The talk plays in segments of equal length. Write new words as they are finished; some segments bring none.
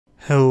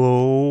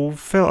Hello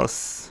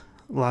fellas!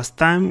 Last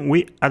time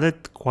we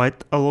added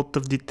quite a lot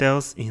of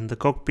details in the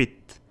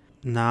cockpit.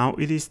 Now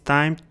it is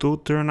time to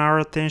turn our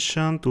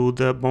attention to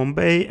the bomb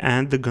bay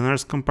and the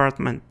gunner's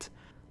compartment.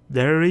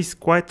 There is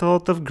quite a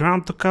lot of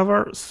ground to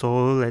cover,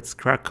 so let's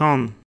crack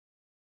on.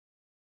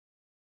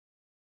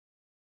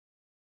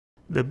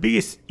 The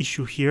biggest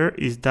issue here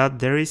is that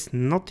there is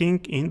nothing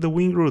in the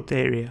wing root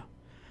area,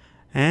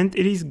 and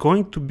it is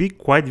going to be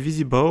quite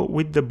visible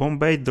with the bomb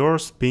bay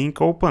doors being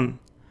open.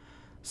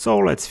 So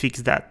let's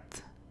fix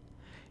that.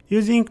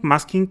 Using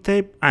masking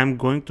tape, I'm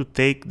going to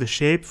take the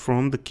shape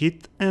from the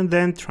kit and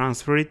then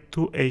transfer it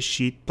to a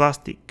sheet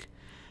plastic.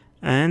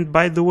 And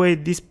by the way,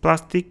 this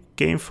plastic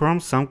came from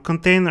some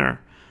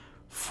container.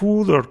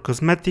 Food or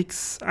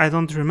cosmetics, I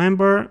don't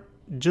remember,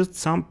 just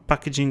some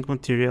packaging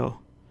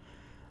material.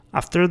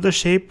 After the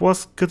shape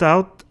was cut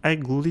out, I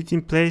glued it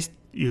in place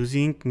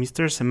using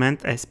Mr.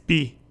 Cement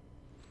SP.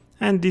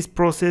 And this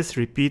process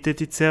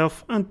repeated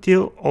itself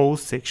until all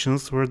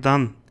sections were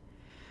done.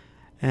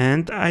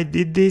 And I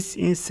did this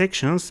in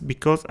sections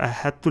because I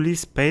had to leave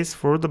space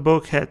for the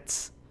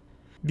bulkheads.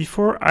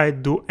 Before I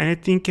do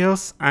anything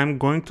else, I'm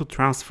going to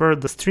transfer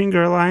the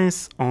stringer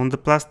lines on the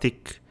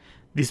plastic.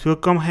 This will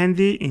come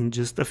handy in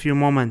just a few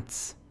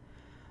moments.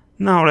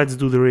 Now let's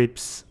do the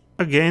ribs.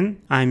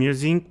 Again, I'm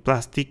using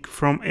plastic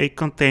from a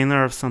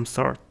container of some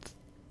sort.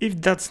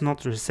 If that's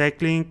not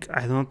recycling,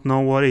 I don't know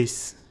what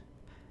is.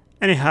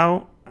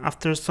 Anyhow,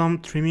 after some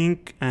trimming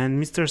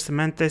and Mr.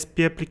 Cement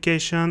SP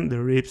application,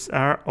 the ribs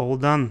are all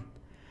done.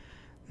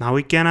 Now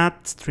we can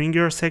add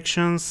stringer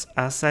sections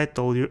as I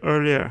told you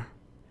earlier.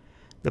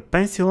 The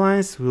pencil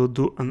lines will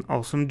do an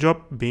awesome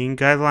job being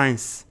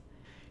guidelines.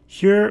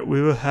 Here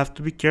we will have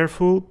to be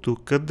careful to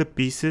cut the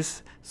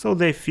pieces so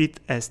they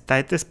fit as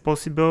tight as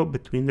possible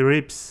between the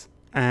ribs,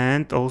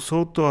 and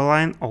also to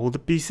align all the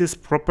pieces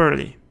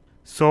properly.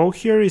 So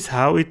here is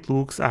how it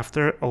looks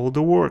after all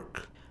the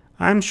work.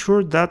 I'm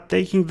sure that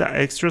taking the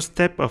extra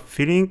step of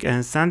filling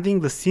and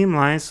sanding the seam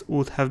lines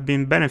would have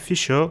been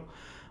beneficial,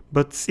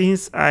 but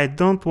since I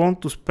don't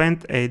want to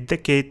spend a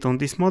decade on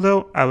this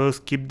model, I will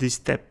skip this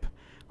step.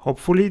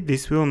 Hopefully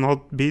this will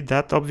not be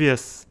that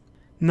obvious.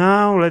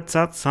 Now let's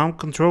add some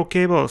control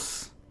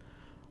cables.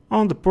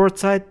 On the port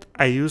side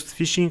I used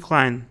fishing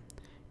line.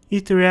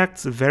 It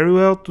reacts very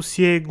well to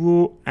CA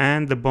glue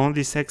and the bond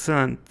is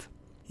excellent.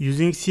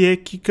 Using CA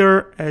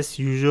kicker as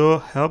usual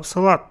helps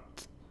a lot.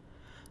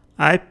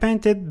 I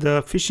painted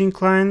the fishing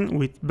line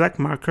with black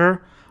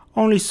marker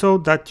only so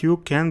that you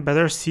can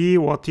better see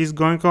what is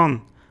going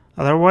on,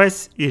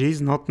 otherwise it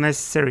is not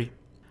necessary.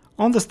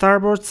 On the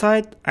starboard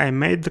side I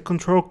made the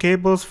control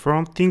cables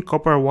from thin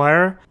copper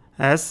wire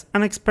as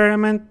an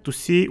experiment to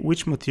see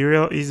which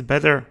material is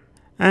better,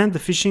 and the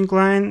fishing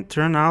line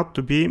turned out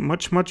to be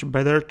much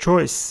better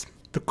choice.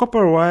 The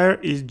copper wire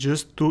is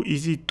just too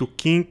easy to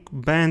kink,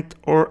 bend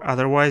or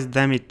otherwise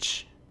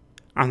damage.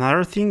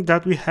 Another thing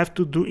that we have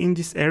to do in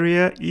this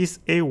area is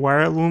a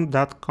wire loom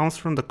that comes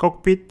from the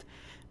cockpit,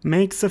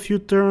 makes a few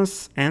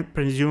turns and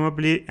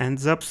presumably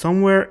ends up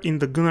somewhere in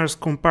the gunner's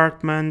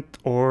compartment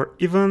or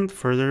even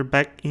further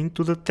back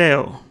into the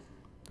tail.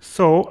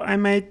 So I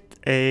made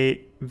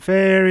a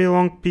very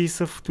long piece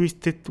of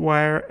twisted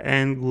wire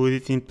and glued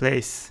it in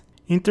place,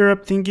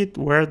 interrupting it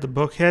where the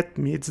bulkhead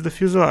meets the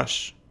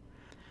fuselage.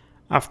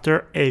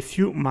 After a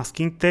few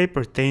masking tape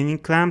retaining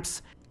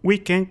clamps, we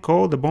can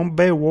call the bomb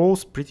bay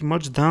walls pretty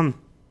much done.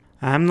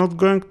 I'm not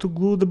going to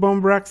glue the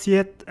bomb racks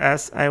yet,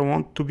 as I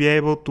want to be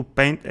able to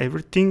paint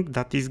everything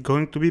that is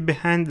going to be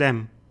behind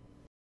them.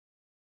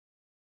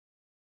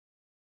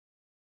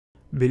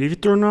 Believe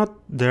it or not,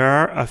 there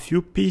are a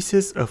few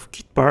pieces of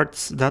kit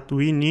parts that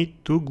we need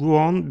to glue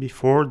on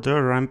before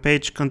the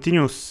rampage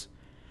continues.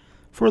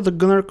 For the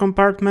gunner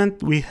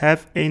compartment we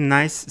have a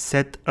nice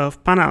set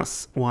of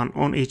panels, one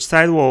on each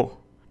side wall.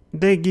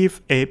 They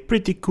give a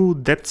pretty cool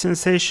depth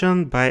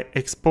sensation by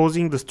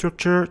exposing the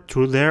structure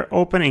through their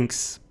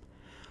openings.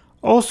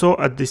 Also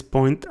at this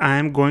point I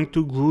am going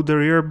to glue the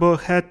rear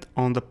bulkhead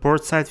on the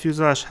port side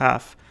fuselage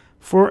half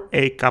for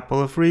a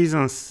couple of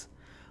reasons.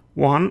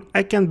 One,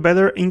 I can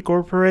better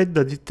incorporate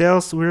the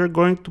details we are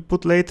going to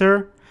put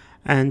later,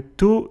 and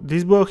two,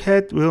 this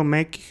bulkhead will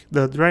make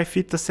the dry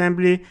fit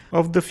assembly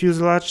of the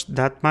fuselage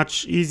that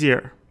much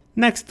easier.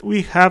 Next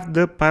we have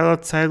the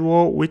pilot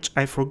sidewall, which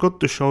I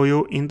forgot to show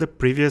you in the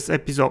previous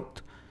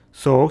episode.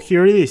 So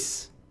here it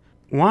is.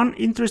 One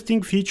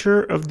interesting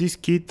feature of this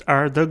kit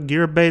are the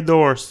gear bay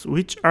doors,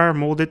 which are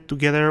molded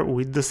together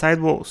with the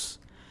sidewalls.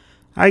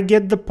 I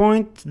get the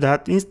point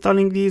that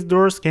installing these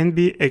doors can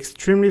be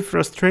extremely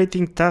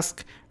frustrating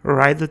task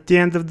right at the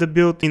end of the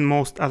build in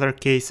most other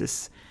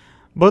cases.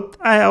 But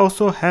I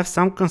also have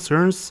some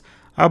concerns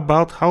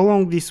about how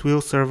long this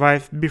will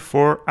survive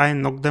before I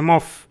knock them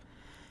off.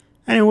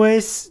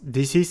 Anyways,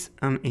 this is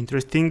an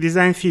interesting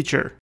design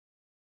feature.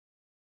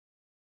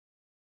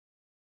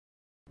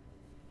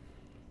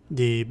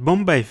 The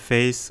bomb bay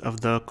face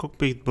of the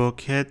cockpit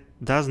bulkhead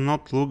does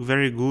not look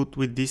very good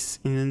with these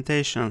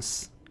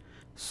indentations.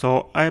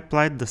 So I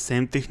applied the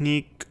same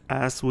technique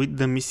as with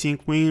the missing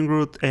wing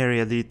root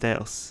area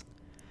details.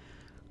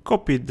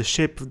 copied the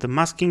shape of the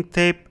masking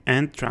tape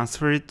and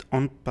transferred it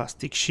on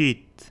plastic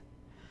sheet.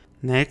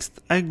 Next,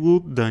 I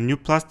glued the new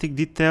plastic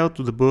detail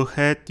to the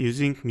bulkhead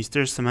using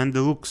Mr. Cement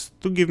Deluxe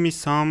to give me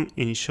some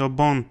initial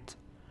bond.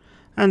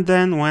 And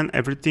then when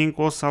everything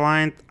was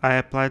aligned, I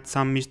applied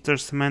some Mr.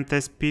 Cement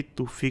SP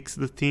to fix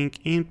the thing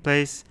in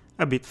place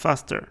a bit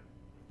faster.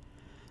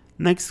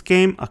 Next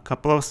came a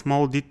couple of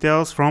small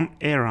details from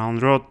a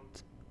round rod.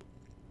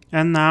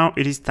 And now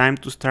it is time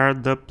to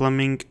start the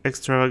plumbing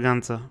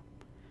extravaganza.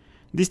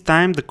 This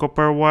time the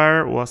copper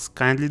wire was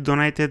kindly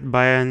donated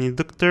by an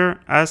inductor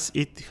as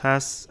it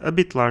has a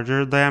bit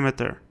larger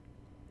diameter.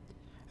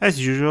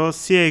 As usual,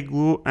 CA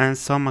glue and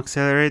some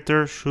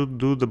accelerator should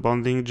do the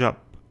bonding job.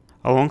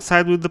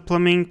 Alongside with the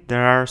plumbing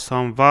there are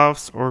some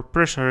valves or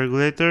pressure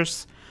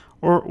regulators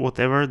or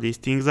whatever these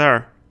things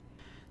are.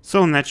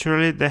 So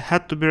naturally they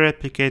had to be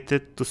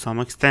replicated to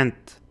some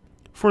extent.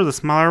 For the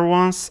smaller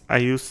ones I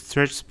used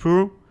stretch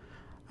sprue,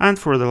 and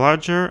for the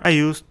larger I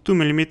used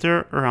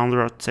 2mm round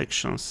rod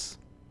sections.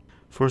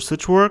 For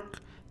such work,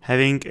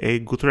 having a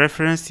good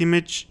reference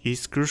image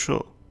is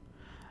crucial.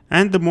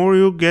 And the more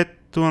you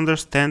get to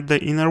understand the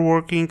inner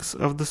workings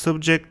of the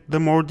subject, the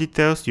more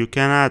details you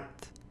can add.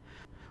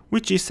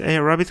 Which is a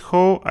rabbit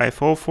hole I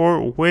fall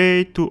for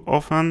way too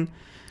often,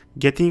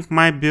 getting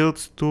my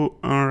builds to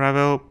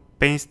unravel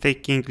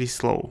painstakingly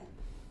slow.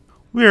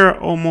 We are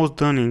almost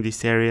done in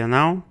this area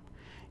now.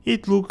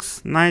 It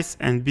looks nice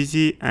and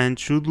busy and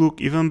should look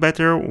even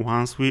better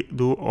once we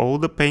do all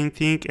the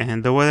painting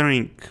and the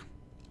weathering.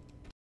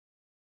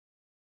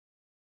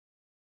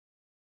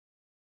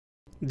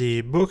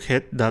 The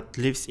bulkhead that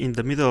lives in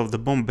the middle of the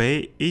bomb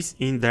bay is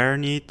in dire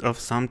need of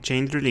some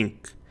chain drilling,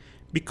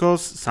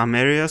 because some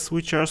areas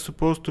which are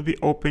supposed to be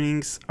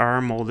openings are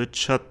molded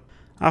shut.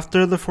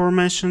 After the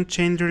aforementioned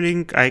chain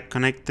drilling, I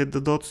connected the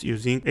dots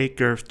using a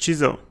curved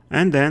chisel,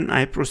 and then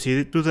I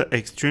proceeded to the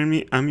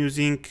extremely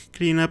amusing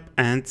cleanup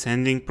and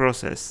sanding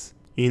process.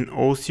 In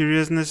all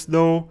seriousness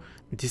though,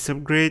 this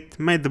upgrade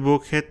made the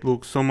bulkhead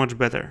look so much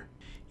better.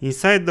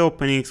 Inside the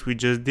openings we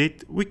just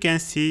did, we can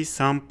see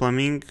some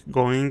plumbing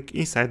going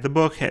inside the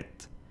bulkhead.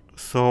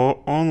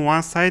 So on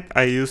one side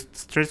I used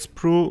stretch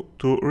sprue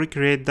to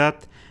recreate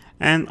that,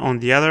 and on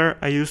the other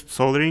I used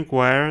soldering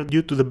wire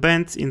due to the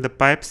bends in the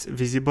pipes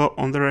visible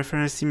on the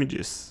reference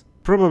images.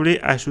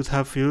 Probably I should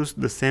have used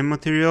the same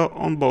material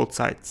on both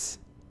sides.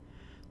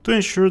 To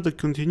ensure the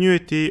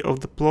continuity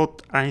of the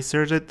plot, I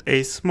inserted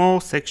a small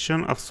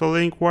section of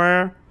soldering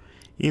wire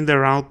in the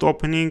round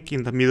opening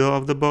in the middle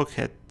of the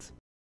bulkhead.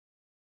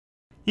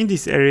 In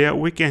this area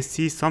we can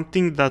see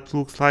something that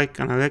looks like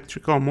an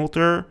electrical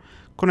motor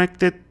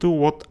connected to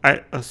what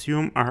I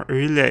assume are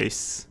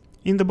relays.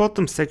 In the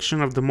bottom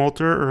section of the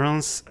motor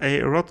runs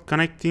a rod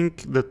connecting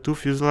the two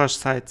fuselage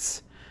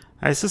sides.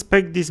 I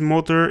suspect this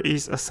motor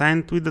is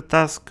assigned with the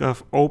task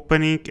of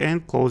opening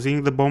and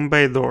closing the bomb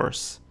bay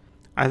doors,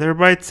 either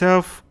by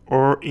itself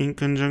or in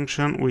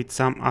conjunction with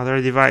some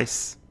other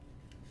device.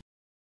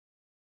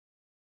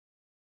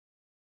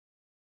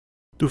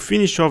 To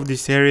finish off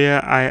this area,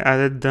 I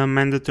added the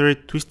mandatory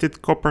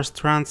twisted copper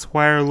strands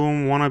wire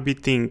loom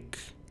wannabe thing.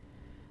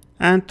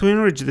 And to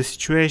enrich the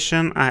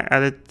situation, I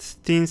added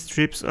thin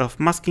strips of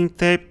masking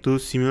tape to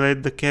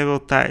simulate the cable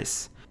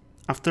ties.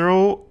 After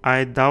all,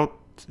 I doubt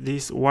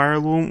this wire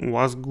loom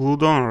was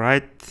glued on,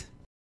 right?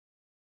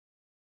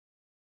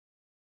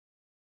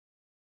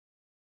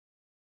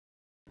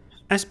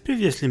 As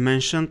previously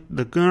mentioned,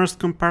 the gunner's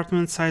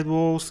compartment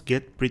sidewalls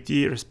get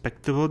pretty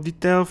respectable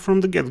detail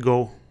from the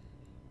get-go.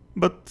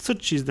 But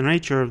such is the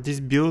nature of this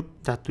build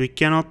that we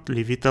cannot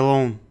leave it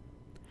alone.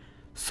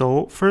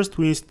 So first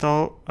we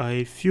install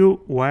a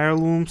few wire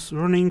looms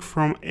running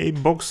from a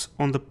box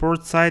on the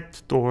port side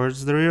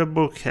towards the rear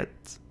bulkhead.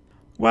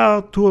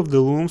 While two of the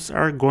looms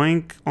are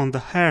going on the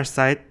higher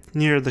side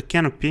near the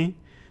canopy,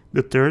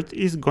 the third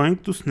is going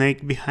to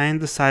snake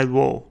behind the side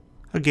wall,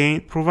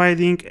 again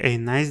providing a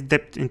nice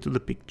depth into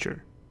the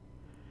picture.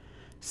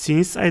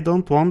 Since I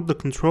don't want the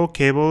control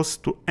cables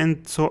to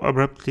end so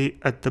abruptly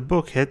at the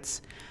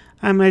bulkheads,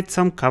 I made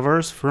some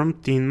covers from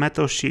thin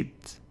metal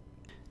sheet.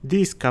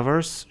 These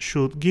covers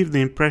should give the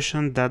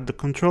impression that the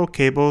control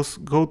cables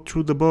go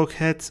through the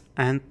bulkheads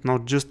and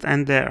not just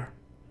end there.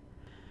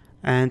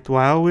 And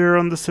while we're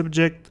on the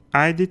subject,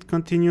 I did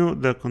continue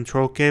the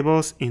control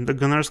cables in the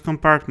gunner's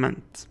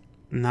compartment.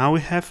 Now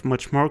we have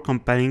much more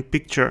compelling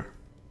picture.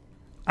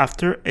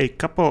 After a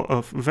couple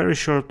of very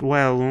short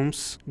wire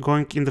looms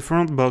going in the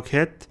front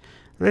bulkhead,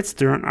 let's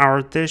turn our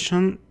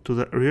attention to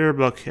the rear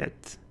bulkhead.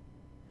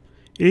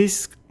 It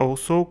is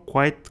also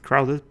quite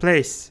crowded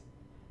place.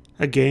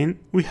 Again,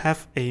 we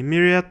have a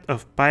myriad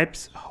of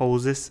pipes,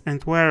 hoses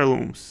and wire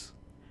looms.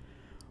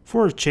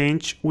 For a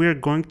change, we are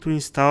going to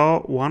install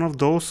one of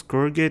those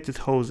corrugated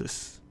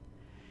hoses.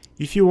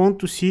 If you want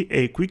to see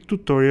a quick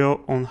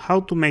tutorial on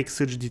how to make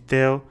such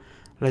detail,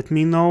 let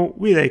me know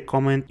with a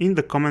comment in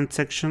the comment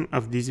section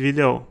of this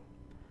video.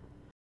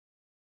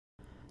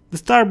 The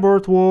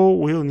starboard wall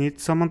will need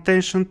some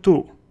attention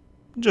too,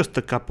 just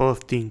a couple of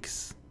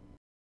things.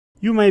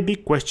 You may be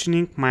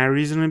questioning my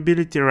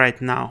reasonability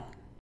right now.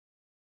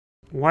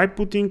 Why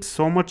putting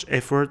so much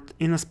effort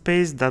in a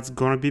space that's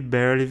gonna be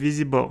barely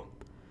visible?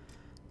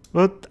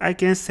 But I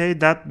can say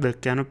that the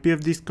canopy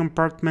of this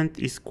compartment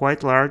is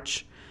quite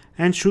large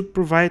and should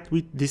provide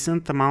with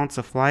decent amounts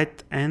of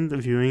light and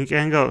viewing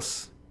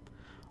angles.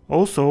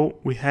 Also,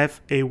 we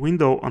have a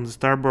window on the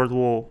starboard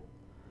wall.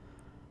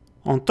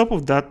 On top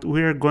of that,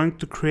 we are going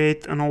to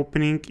create an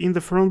opening in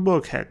the front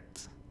bulkhead.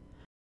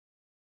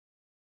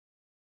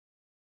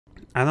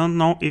 I don't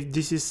know if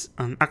this is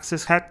an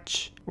access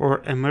hatch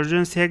or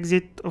emergency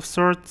exit of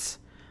sorts,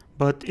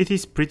 but it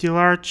is pretty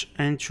large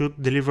and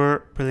should deliver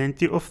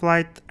plenty of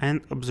light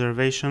and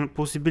observation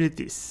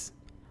possibilities.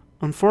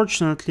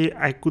 Unfortunately,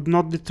 I could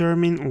not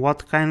determine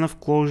what kind of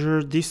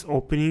closure this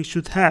opening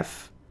should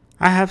have.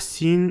 I have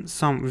seen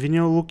some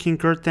vinyl looking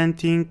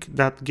curtaining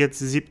that gets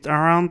zipped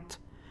around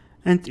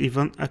and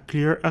even a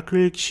clear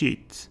acrylic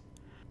sheet.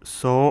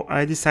 So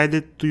I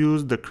decided to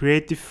use the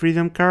creative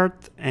freedom card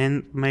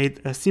and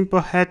made a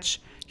simple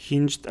hatch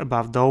hinged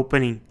above the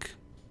opening.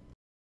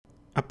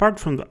 Apart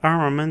from the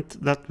armament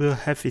that will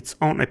have its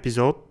own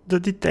episode, the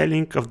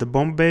detailing of the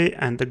bomb bay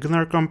and the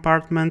gunner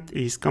compartment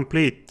is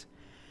complete,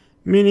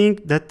 meaning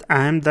that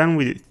I am done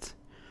with it.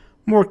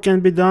 More can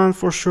be done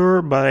for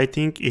sure, but I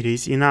think it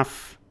is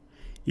enough.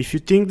 If you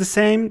think the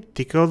same,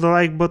 tickle the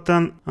like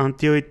button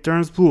until it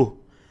turns blue.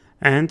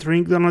 And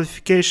ring the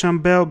notification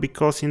bell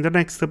because in the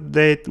next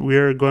update we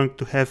are going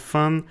to have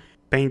fun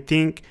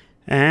painting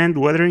and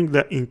weathering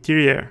the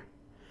interior.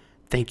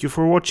 Thank you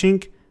for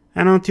watching,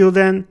 and until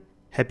then,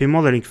 happy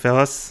modeling,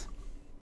 fellas!